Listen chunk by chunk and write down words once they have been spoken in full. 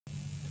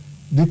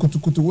the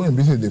kutukutu when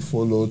we say they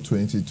follow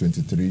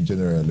 2023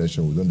 general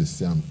election, we don't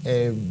see them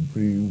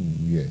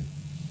everywhere.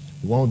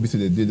 One will be say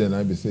they did, and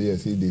I be say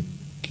yes, see the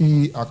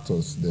key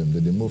actors them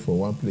that they move from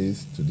one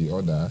place to the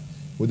other.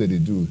 What do they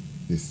do?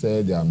 They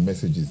say their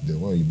messages. They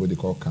what they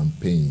call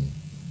campaign.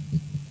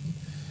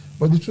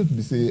 But the truth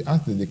be say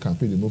after the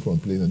campaign, they move from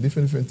place and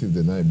different things.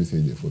 They now be say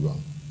they follow.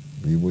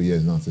 We will hear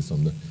now say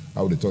something.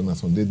 How they talk now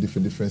some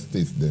different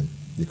states then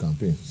the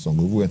campaign. Some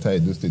go enter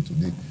those states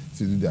today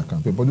to do their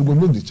campaign. But we will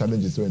know the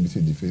challenges when we say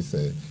they face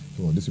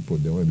from these people.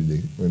 Then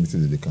when we say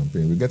the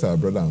campaign, we get our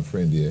brother and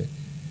friend here.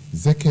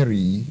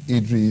 Zachary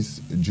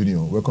Idris Jr.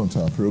 Welcome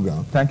to our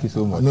program. Thank you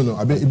so much. No,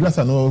 I mean, Iblas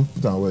I know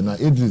put on well now.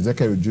 Idris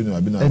Zachary Jr. I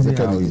been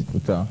Zachary.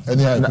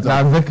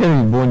 Now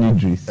Zachary born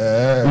Idris.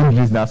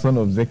 Idris the son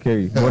of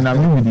Zachary. But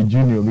I'm not with the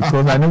junior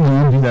because I know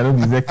the Idris, I know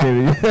the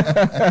Zachary.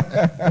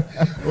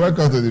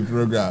 Welcome to the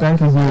program.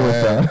 Thank you so much,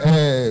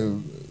 sir.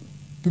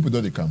 People do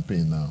the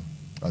campaign now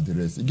at the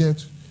rest. You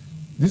get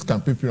this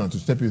campaign period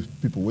to tell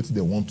people what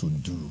they want to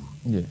do.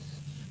 Yes.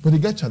 But they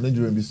get challenged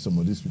when some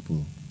of these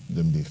people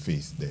they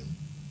face them.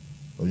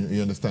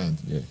 You understand?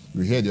 Yes.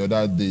 We heard the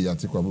other day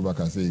Atiku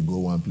Abubakar say he go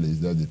one place.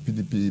 There's the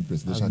PDP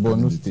presidential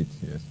candidate. State,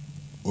 yes.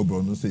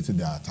 Borno State say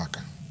they are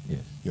attacker.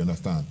 Yes. You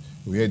understand?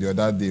 We heard the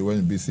other day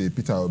when we say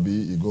Peter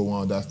Obi, he go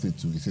one other state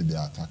too, he say they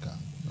are attacker.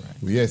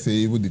 Right. We hear say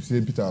even the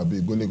same Peter Obi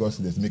go Lagos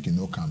State, making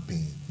no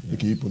campaign. Yes.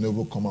 People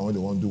never come out when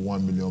they want to do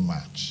 1 million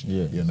march.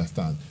 Yes. You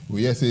understand?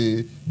 We hear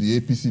say the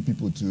APC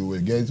people too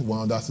will get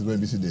one other state when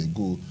we say they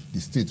go, the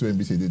state when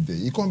we say they.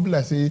 It can't be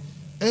like say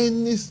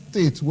any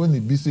state when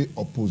it be say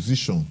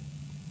opposition.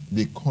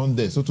 They come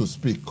there, so to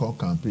speak, call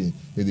campaign,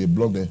 they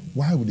block them.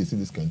 Why would they say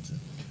this kind of thing?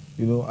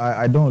 You know,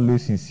 I don't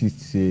always insist,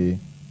 say,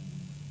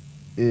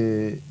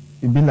 it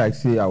be like,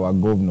 say, our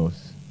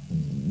governors,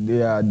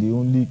 they are the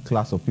only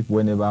class of people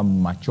whenever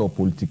mature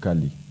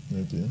politically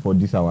for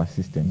this our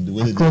system.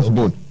 Across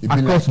board.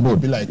 Across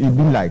board. It be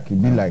like.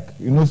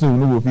 You know, so we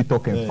know if we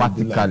talk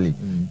emphatically.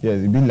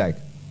 Yes, it be like.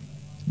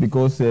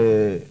 Because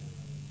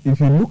if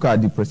you look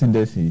at the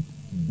presidency,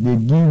 they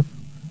give,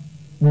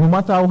 no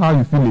matter how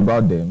you feel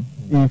about them,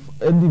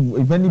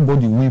 if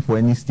anybody win for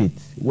any state,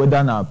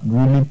 whether na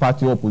ruling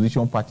party or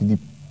opposition party, the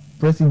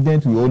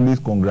president will always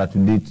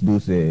congratulate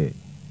those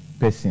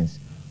persons.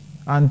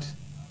 And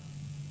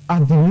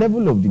at the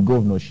level of the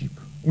governorship,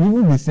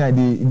 even the side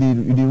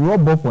they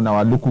rub up on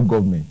our local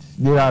government.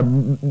 There are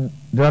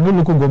no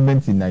local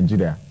governments in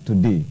Nigeria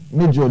today,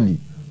 majorly,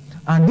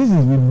 and this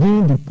is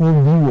within the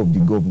purview of the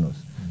governors.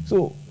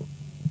 So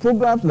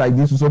programs like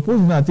this, we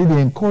suppose that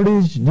they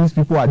encourage these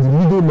people at the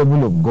middle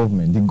level of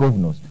government, the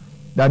governors,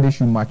 that they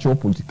should mature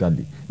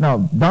politically. Now,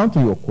 down to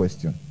your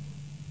question.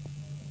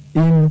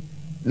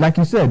 Like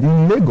you said,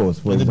 in Lagos,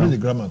 for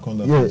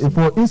example,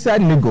 for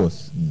inside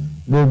Lagos,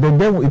 they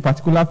a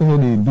particular person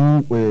they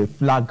do a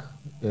flag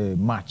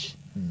march.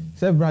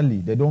 Severally,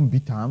 they don't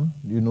beat them,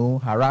 you know,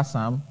 harass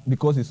them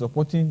because they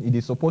support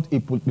a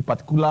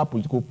particular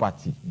political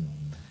party.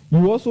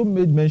 You also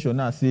made mention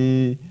now,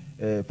 say,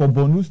 for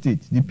Borno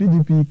State, the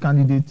PDP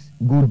candidate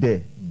go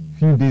there a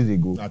few days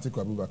ago.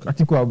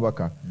 Atiku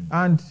Abubakar.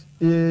 And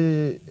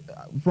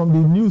from the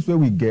news where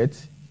we get,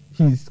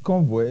 his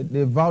convoy,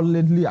 they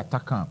violently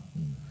attack him.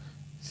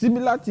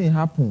 Similar thing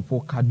happened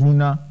for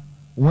Kaduna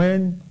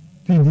when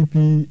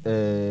PDP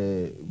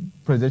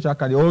presidential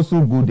candidate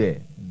also go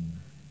there.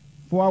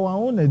 For our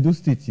own Edo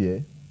State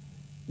here,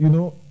 you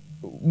know,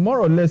 more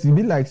or less, it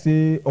be like,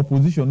 say,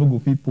 opposition no go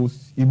fit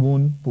post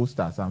even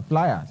posters and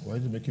flyers. Why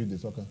did you make you the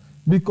soccer?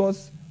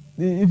 Because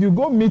if you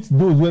go meet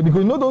those,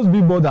 because you know those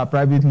billboards are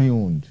privately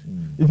owned.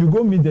 If you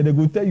go meet them, they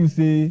go tell you,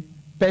 say,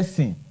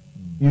 person,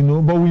 you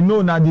know, but we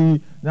know now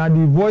the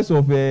voice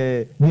of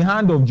the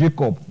hand of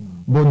Jacob,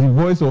 but the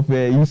voice of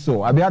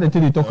Esau. I be how they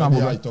tell you talk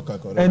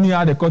about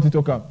anyhow they cut it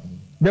talk.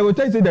 They will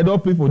tell you say they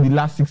don't pay for the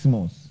last 6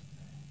 months.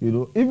 You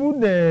know,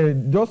 even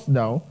just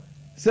now,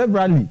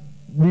 severally,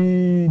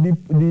 the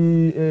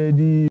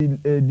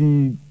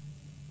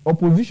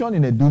opposition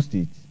in Edo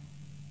State,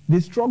 they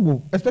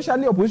struggle,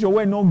 especially opposition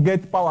when don't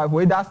get power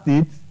for either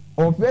state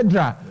or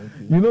federal.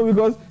 You know,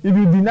 because if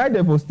you deny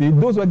them for state,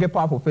 those who get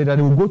power for federal,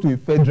 they will go to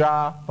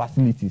federal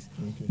facilities.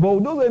 But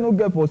those who don't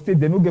get for state,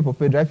 they don't get for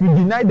federal. If you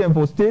deny them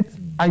for state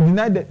and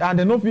deny them, and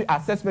they don't feel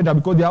access federal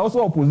because they are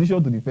also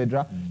opposition to the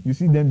federal, you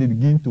see them, they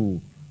begin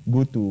to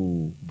go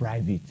to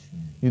private.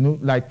 You know,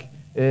 like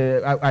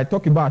I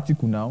talk about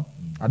Atiku now.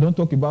 I don't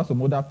talk about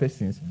some other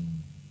persons.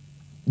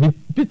 The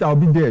Peter will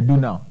be there do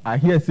now. I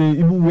hear say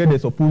even where they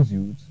suppose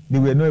use, they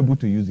were not able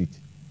to use it.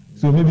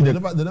 So maybe they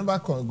never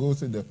go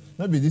say the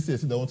maybe this year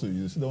they want to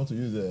use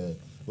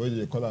what do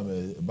they call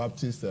them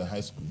Baptist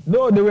high school.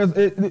 No, there was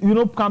a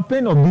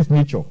campaign of this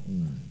nature.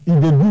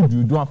 If they do,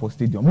 you do it for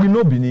stadium. We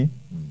know Benin.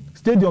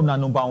 Stadium na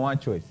number one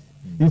choice.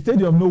 If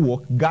stadium no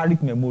work,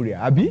 Garrick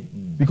Memorial, abi?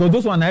 Because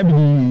those one have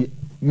the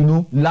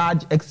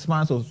large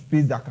expanse of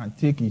space that can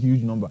take a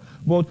huge number.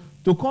 But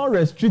to come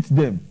restrict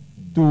them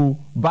to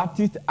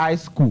Baptist high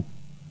school,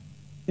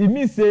 it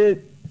means say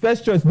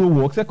first choice no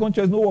work, second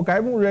choice no work. I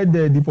even read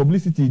the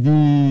publicity,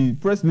 the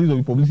press release of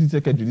the publicity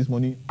secretary this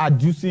morning,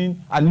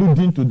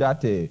 alluding to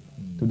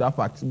that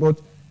fact. But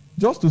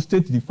just to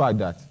state the fact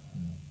that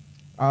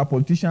our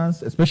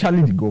politicians,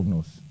 especially the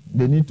governors,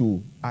 they need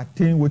to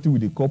attain what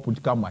we call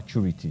political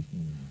maturity.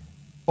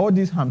 All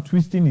this hand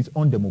twisting is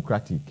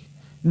undemocratic.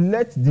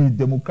 Let the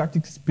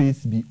democratic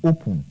space be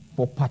open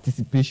for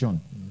participation.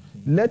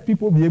 Let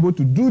people be able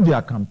to do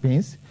their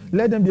campaigns.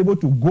 Let them be able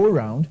to go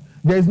around.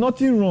 There is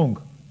nothing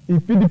wrong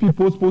if PDP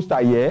poster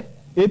here,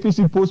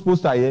 APC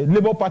poster here,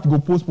 Labour Party go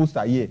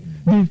poster here.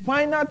 The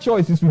final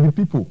choice is with the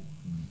people.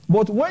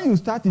 But when you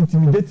start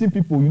intimidating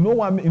people, you know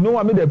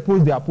what made them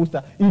post their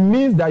poster, it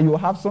means that you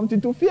have something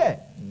to fear.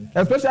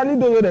 Especially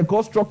those they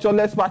call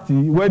structureless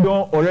party, where they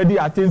don't already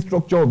attain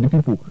structure of the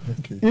people.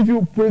 If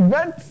you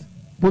prevent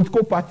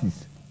political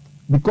parties,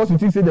 because you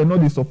think say they know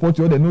they support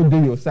you or they know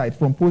they your side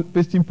from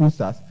pasting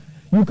posters,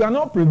 you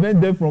cannot prevent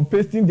them from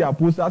pasting their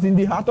posters in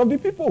the heart of the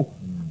people.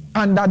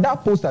 And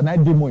that poster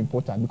might be more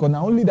important, because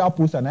not only that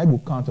poster might go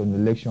count on the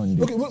election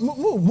day. Okay,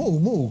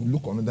 more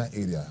look on that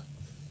area.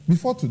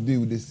 Before today,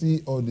 they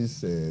see all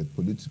these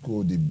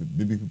political, the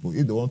baby people,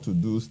 if they want to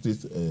do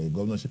state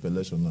governorship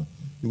election now,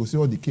 you will see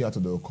all the key out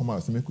of the come out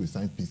and say, make we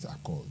sign peace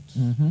accord.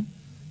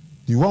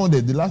 The one,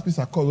 the last peace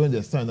accord when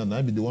they signed, and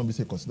maybe the one we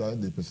say consider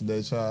the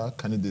presidential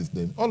candidates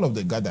then, all of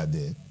them gathered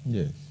there.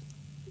 Yes.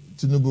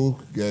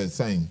 Tinubu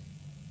signed.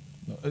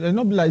 They're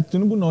not like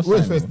Tinubu not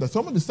sign. Wait first,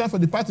 somebody signed for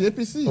the party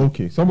APC.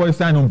 Okay, somebody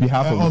signed on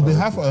behalf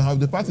of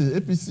the party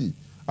APC.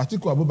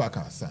 Atiku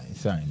Abubakar signed.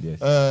 Signed,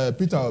 yes.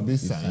 Peter Obi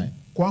signed.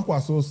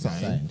 Kwankwaso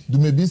signed.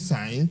 Dumebi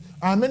signed.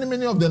 And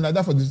many of them like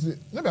that for this.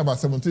 Maybe about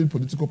 17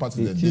 political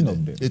parties.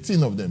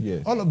 18 of them.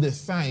 Yes. All of them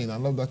signed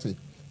and love that way.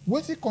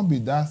 What it can be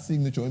that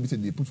signature when we say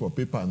they put for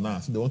paper now,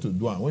 so they want to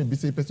do it. When we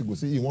say person go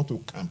say he want to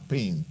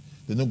campaign,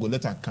 they don't go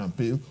let her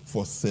campaign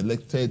for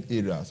selected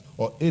areas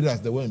or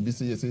areas that when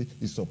BC say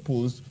is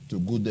supposed to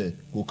go there,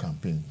 go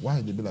campaign.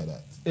 Why they be like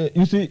that?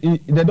 You see,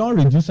 they don't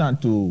reduce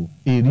it to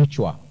a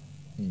ritual.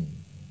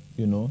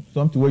 You know,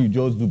 something where you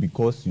just do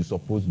because you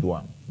supposed to do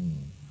it.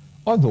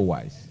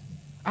 Otherwise,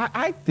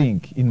 I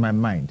think in my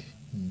mind,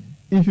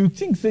 if you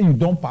think say you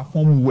don't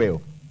perform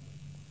well,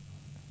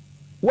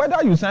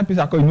 whether you sign peace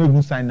accord, you don't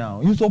even sign now,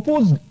 you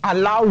suppose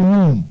allow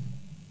room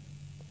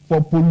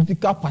for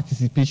political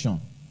participation,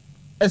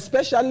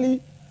 especially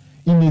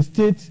in a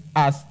state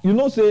as, you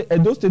know, say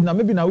Edo State now,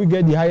 maybe now we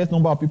get the highest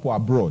number of people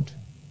abroad.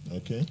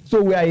 Okay.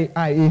 So we are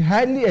a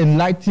highly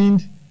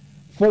enlightened,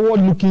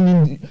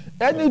 forward-looking,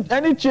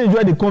 any change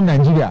where they come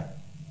Nigeria,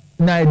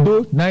 now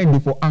they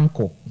for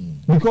anchor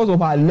because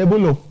of our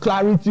level of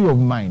clarity of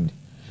mind.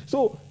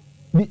 So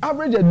the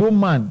average Edo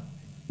man,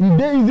 it's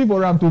very easy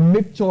for him to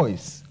make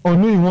choice on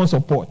who he wants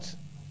support.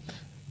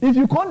 If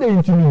you can't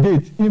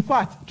intimidate, in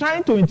fact,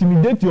 trying to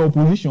intimidate your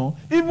opposition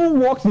even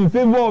works in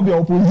favor of your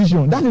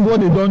opposition. That is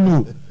what they don't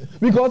know.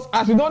 Because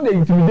as you don't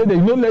intimidate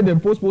them, you don't let them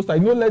post poster,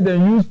 you don't let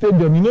them use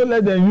stadium, you don't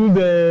let them use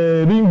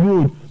the ring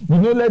road,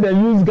 you don't let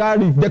them use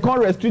Gary. They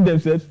can't restrict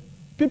themselves.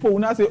 People will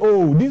not say,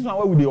 oh, this one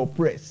where will they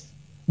oppress?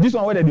 This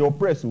one where they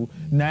oppress, so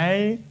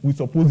now we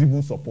suppose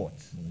even support.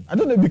 I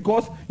don't know,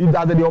 because if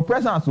that they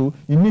oppress us, so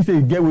it means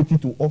they get what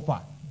to offer.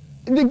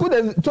 The good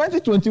is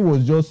 2020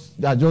 was just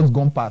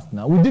gone past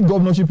now. We did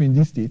governorship in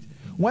this state.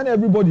 When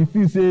everybody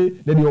feels say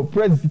that they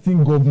oppress the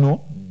sitting governor,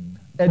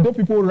 Edo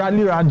people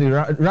rallied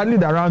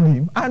around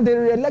him and they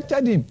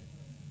re-elected him.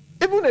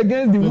 Even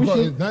against the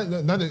wishes.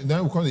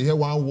 Now we can't hear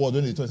one word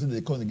when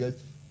they can't get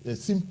a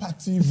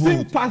sympathy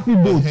vote. Sympathy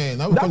vote.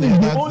 That is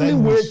the only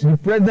way the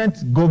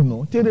present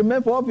governor to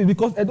remain for office,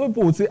 because Edo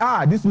people would say,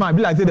 this man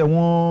be like say they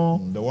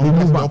want the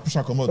one push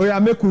come out. Oh yeah,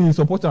 make we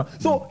support him.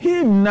 So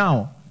him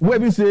now, where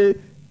we say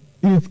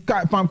his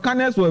palm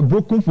kernels were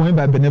broken for him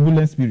by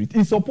benevolent spirit.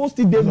 He's supposed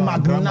to be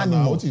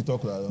magnanimous. What you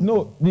talk about?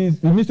 No,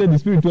 if you say the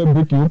spirit will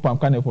break you palm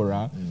kernel for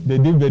her, they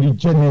did very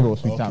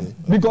generous with him.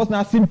 Because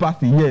now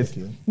sympathy, yes.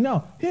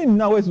 Now him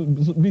now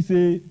we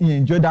say he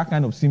enjoyed that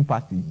kind of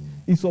sympathy.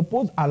 He's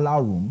supposed allow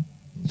room.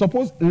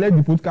 Suppose let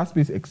the political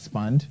space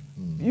expand.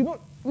 You know,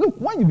 look,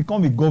 when you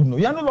become a governor,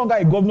 you are no longer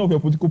a governor of a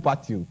political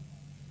party.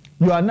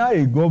 You are now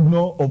a governor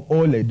of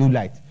all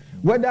Edolites.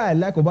 Whether I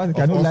like or I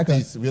don't like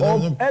it,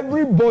 of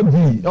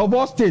everybody, of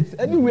all states,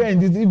 anywhere in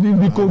this, the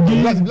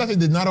Kogi. Let's say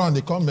the narrow and they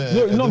come.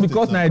 No,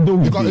 because now I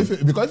don't. Because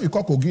if you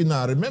call Kogi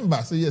now, remember,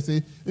 say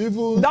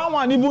even that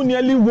one even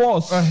nearly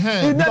worse.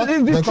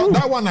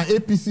 That one an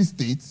APC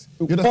state.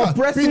 You understand?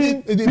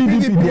 Oppressing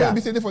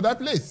PDP be for that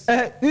place.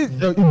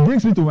 It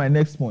brings me to my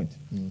next point.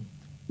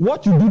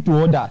 What you do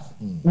to others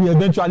will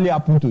eventually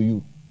happen to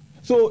you.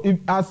 So if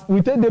as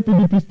we take the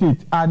PDP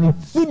state and it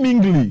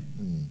seemingly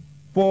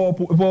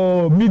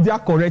for media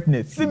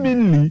correctness,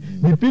 seemingly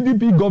the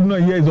PDP governor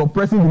here is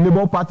oppressing the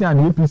Labour Party and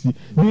the APC.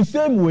 The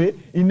same way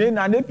in an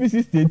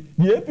APC state,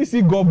 the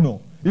APC governor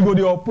he go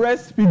dey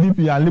oppress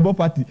PDP and Labour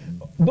Party.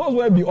 Those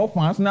will be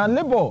orphans now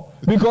Labour,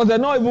 because they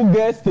not even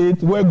get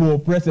state where go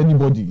oppress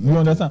anybody. You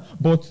understand?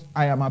 But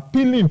I am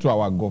appealing to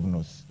our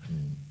governors.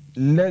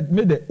 May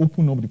they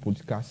open up the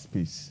political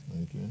space.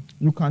 Okay.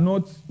 You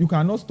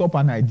cannot stop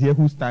an idea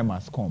whose time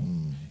has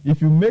come.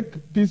 If you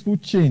make peaceful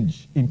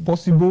change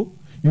impossible,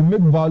 you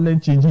make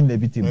violent change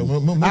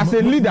inevitable. As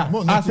a leader,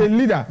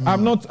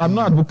 I'm not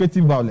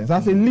advocating violence.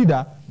 As a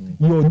leader,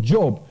 your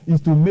job is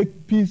to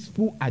make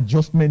peaceful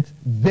adjustment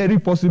very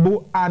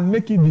possible and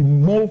make it the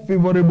more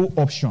favorable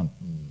option,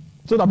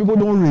 so that people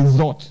don't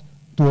resort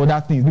to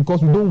other things,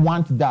 because we don't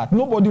want that.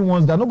 Nobody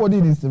wants that. Nobody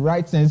in his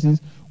right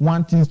senses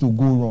want things to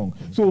go wrong.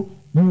 So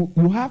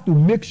you have to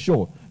make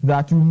sure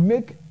that you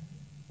make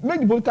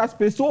the political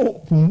space so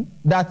open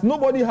that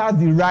nobody has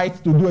the right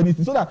to do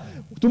anything, so that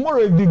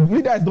tomorrow if the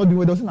leader is not doing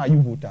well, doesn't are you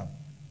vote am.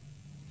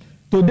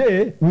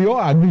 Today we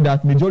all agree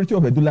that majority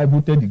of Edula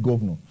voted the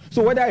governor.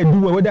 So whether I do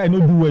well, whether I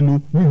not do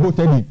well, we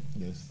voted him.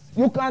 Yes.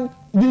 You can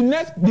the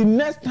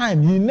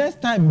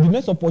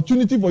next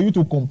opportunity for you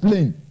to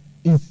complain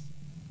is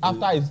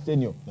after his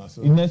tenure,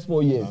 in next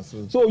 4 years.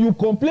 So you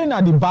complain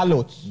at the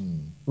ballot,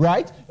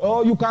 right?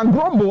 Or you can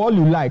grumble all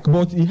you like,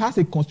 but he has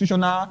a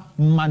constitutional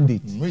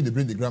mandate. When they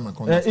bring the grammar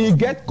conduct, he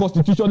gets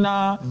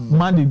constitutional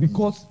mandate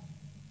because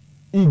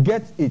he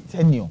gets a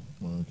tenure.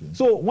 Okay.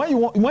 So when you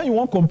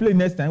want to complain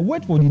next time,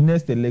 wait for the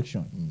next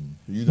election.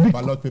 You use your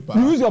ballot paper.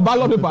 You use your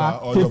ballot paper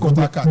or your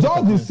voter card.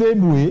 Just the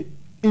same way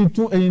in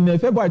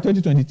February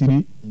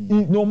 2023,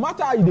 no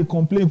matter how they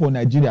complain for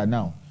Nigeria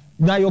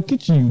now your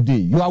kitchen you dey,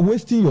 you are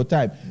wasting your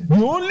time. The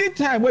only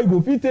time where you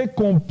go fit take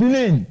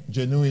complain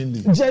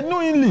genuinely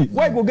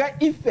where you go get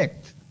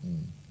effect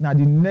now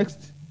the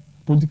next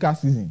political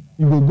season.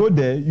 You go go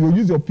there, you go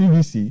use your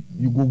PVC,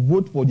 you go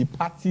vote for the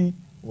party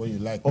what you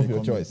like of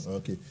your choice.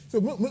 Okay,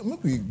 so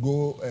make we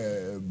go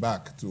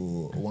back to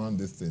one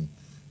this thing.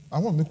 I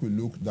want to make we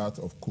look that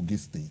of Kogi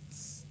State.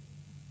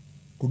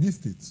 Kogi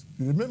State,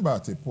 you remember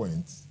at a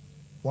point,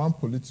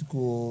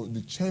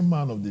 the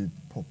chairman of the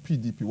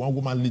PDP, one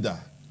woman leader.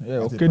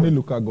 Yeah, okay, the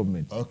local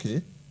government.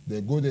 Okay,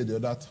 they go there the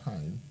other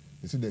time,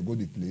 they say they go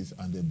the place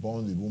and they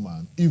burn the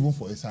woman, even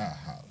for inside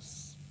her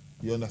house.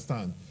 You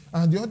understand?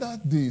 And the other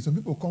day, some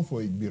people come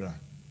for Igbira.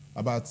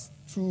 About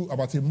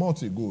a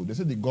month ago, they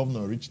said the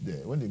governor reached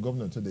there. When the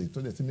governor told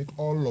them to make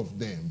all of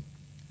them,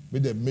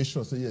 make them make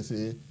sure, say yes,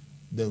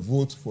 they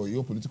vote for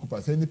your political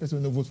party. Say any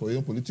person who votes for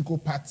your political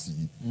party,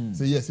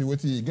 say yes,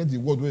 you get the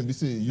word when we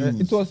say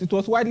use. It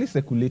was widely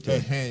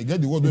circulated.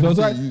 Get the word when we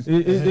say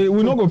use.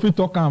 We not go fit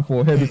talk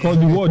for her because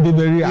the word they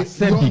very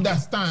accepting. You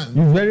understand?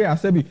 It's very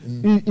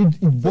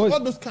accepting. So all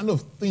those kind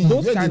of things.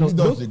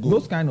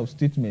 Those kind of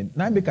statements.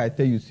 Now make I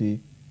tell you, say,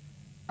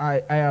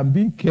 I am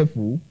being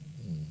careful.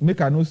 Make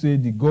I not say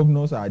the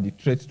governors are the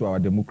threat to our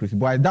democracy,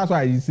 but that's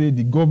why I say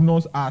the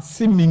governors are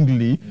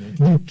seemingly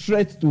the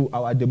threat to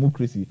our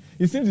democracy.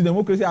 It seems the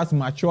democracy has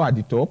matured at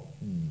the top,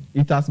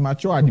 it has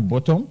matured at the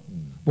bottom,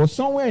 but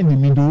somewhere in the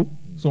middle,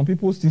 some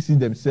people still see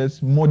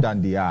themselves more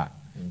than they are.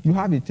 You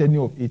have a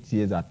tenure of 8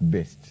 years at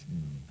best,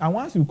 and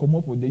once you come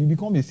up with that, you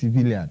become a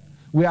civilian.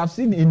 We have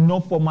seen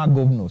enough former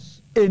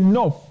governors,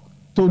 enough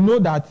to know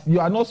that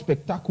you are not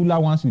spectacular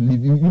once you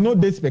leave. You know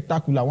they're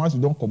spectacular once you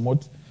don't come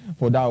out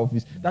for that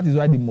office. That is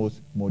why the most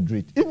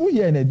moderate. Even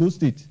here in Edo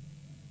State,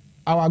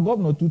 our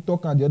governor to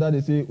talk and the other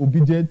they say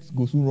obedience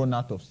goes soon run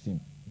out of steam.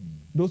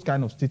 Those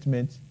kind of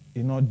statements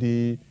are not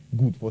they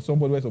good for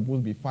somebody who is supposed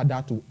to be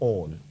father to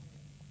all.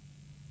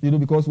 You know,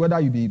 because whether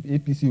you be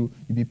APC, you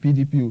be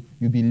PDP,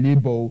 you be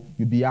Labour,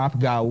 you be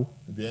APGA,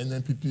 you be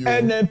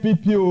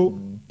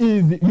NNPPO,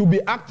 you be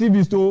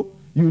activist,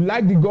 you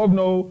like the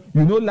governor,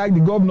 you don't like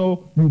the governor,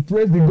 you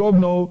praise the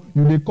governor,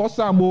 you be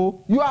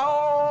Kosamo, you are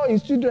all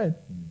his children.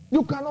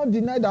 You cannot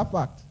deny that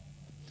fact.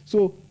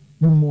 So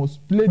you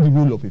must play the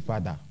role of a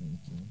father.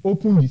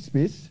 Open the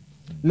space.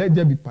 Let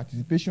there be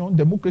participation.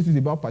 Democracy is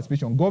about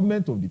participation.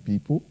 Government of the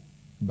people,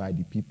 by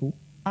the people,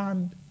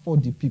 and for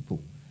the people.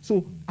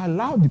 So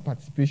allow the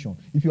participation.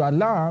 If you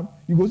allow,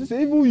 you go to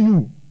say, even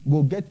you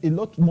go get a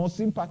lot more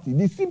sympathy.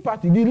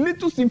 The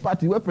little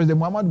sympathy where President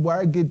Muhammadu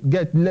Buhari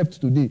get left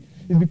today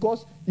is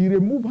because he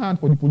removed hand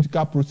for the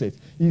political process.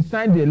 He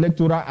signed the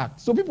Electoral Act.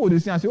 So people they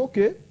say,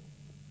 okay,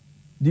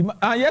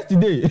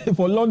 yesterday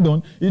for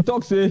London, he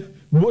talks say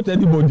vote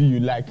anybody you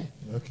like.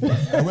 Okay.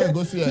 And when he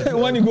goes see,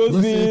 when he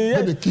goes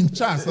see King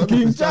Charles.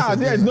 King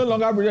Charles, yes, no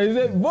longer president.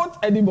 He say vote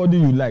anybody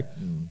you like.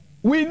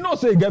 We know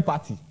say get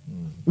party.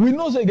 We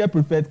know say get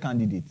preferred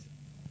candidate.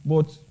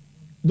 But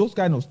those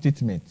kind of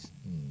statements,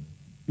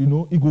 you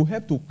know, it will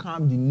help to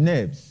calm the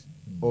nerves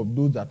of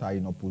those that are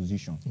in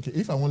opposition. Okay,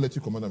 if I won't let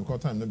you come out, because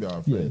time not be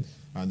our friend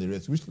and the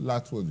rest, which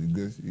last words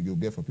you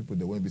get for people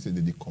that won't be say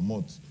that they come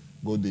out,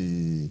 go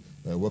they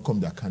welcome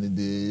their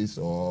candidates,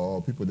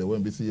 or people that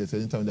won't be say yes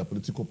anytime their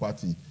political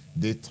party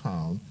they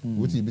town,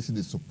 what you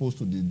basically supposed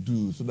to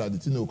do so that the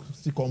thing will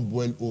still come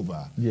boil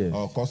over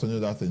or cause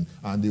another thing,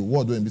 and the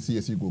word when be say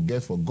yes you go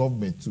get for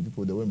government to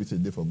people that won't be say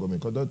they for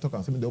government. Because don't talk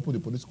and say they open the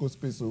political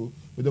space, so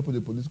we don't put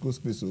the political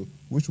space, so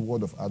which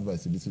word of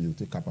advice you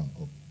take cap and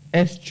up?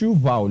 Eschew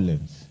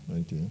violence.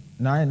 Okay.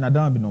 Now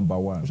that be number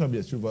one. What should be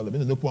eschew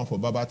violence? No put hand for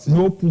babating.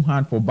 No put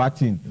hand for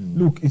batting.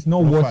 Look, it's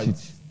not worth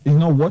it. It's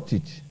not worth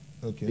it.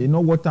 Okay. You know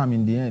what time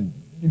in the end.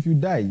 if you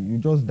die, you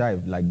just die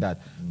like that.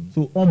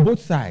 So on both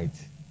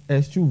sides,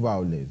 eschew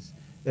violence.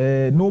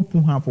 No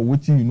put hand for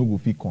waiting you no go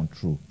fit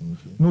control.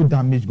 No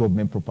damage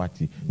government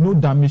property. No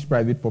damage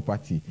private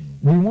property.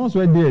 The ones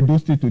where they Edo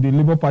State today,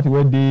 Labour Party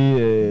where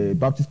they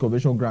Baptist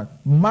Convention grant,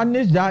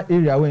 manage that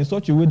area in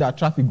such a way that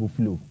traffic go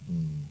flow,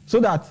 so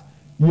that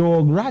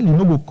your rally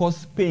no go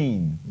cause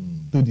pain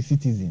to the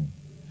citizen.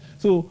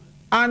 So,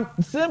 and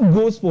same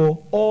goes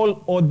for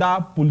all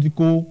other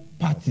political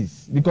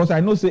parties, because I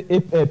know say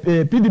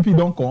PDP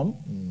don't come,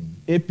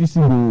 APC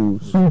will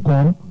soon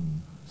come.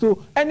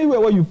 So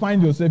anywhere where you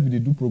find yourself in the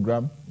do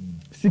program,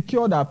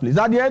 secure that place.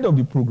 At the end of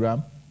the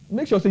program,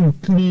 make sure say you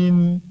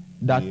clean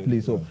that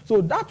place up. So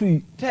that will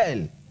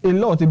tell a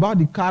lot about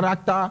the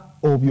character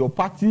of your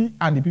party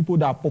and the people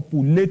that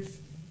populate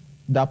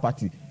that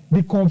party.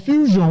 The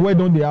confusion where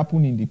don't they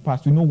happen in the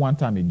past, we know one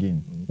time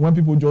again. When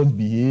people just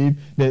behave,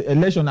 the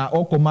election are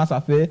all commerce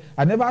affair.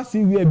 I never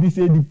see where they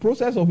say the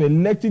process of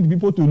electing the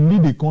people to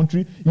lead the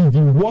country is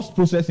the worst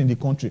process in the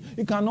country.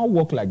 It cannot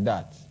work like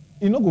that.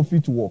 It not go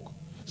fit to work.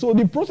 So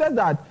the process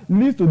that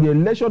leads to the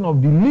election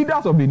of the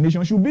leaders of the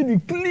nation should be the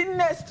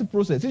cleanest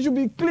process. It should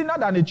be cleaner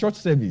than a church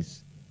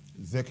service.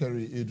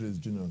 Zachary Idris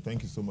Jr.,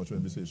 thank you so much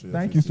when we say show your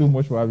Thank face. you so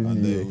much for having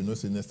me here. And we know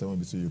say next time when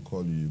we say you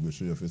call you, you go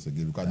show your face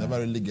again. Because I never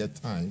really get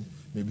time.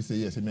 Maybe say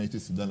yes, maybe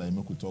sit down like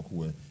we could talk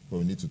well, but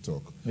we need to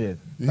talk. Yes.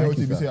 You hear what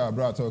you say our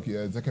brother talk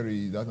here,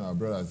 Zachary, that's our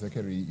brother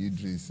Zachary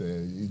Idris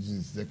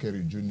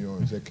Zachary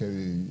Jr.,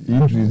 Zachary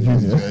Idris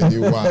Jr.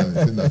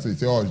 Anyone. So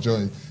it's all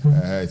join.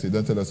 So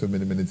don't tell us so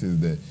many things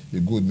there. You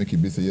good make it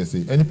be say yes.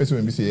 Say any person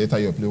when we say enter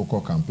your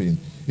political campaign,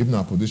 even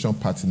our opposition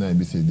party now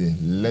be say they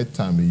let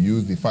time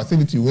use the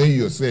facility where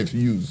you yourself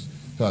use.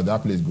 So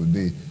that place go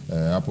there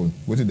happen.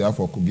 What they have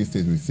for Kogi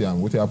State we see,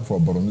 and what they have for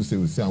Borno State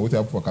we see, and what they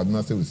have for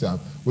Kaduna State we see, and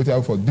what they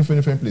have for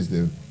different places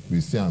there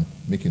we see, and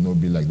make it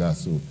not be like that.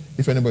 So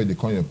if anybody they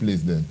come your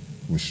place, then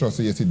we sure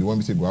say yes. The one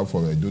we say go out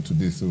for do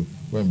today. So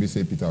when we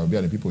say Peter, will be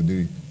the people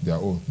do their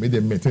own. May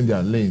they maintain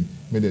their lane.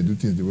 May they do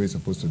things the way it's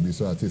supposed to be.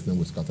 So at least then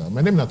we scatter.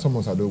 My name is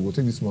Thomas Ado. We'll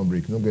take this small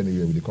break. Not go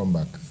anywhere. We'll come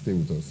back. Stay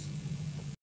with us.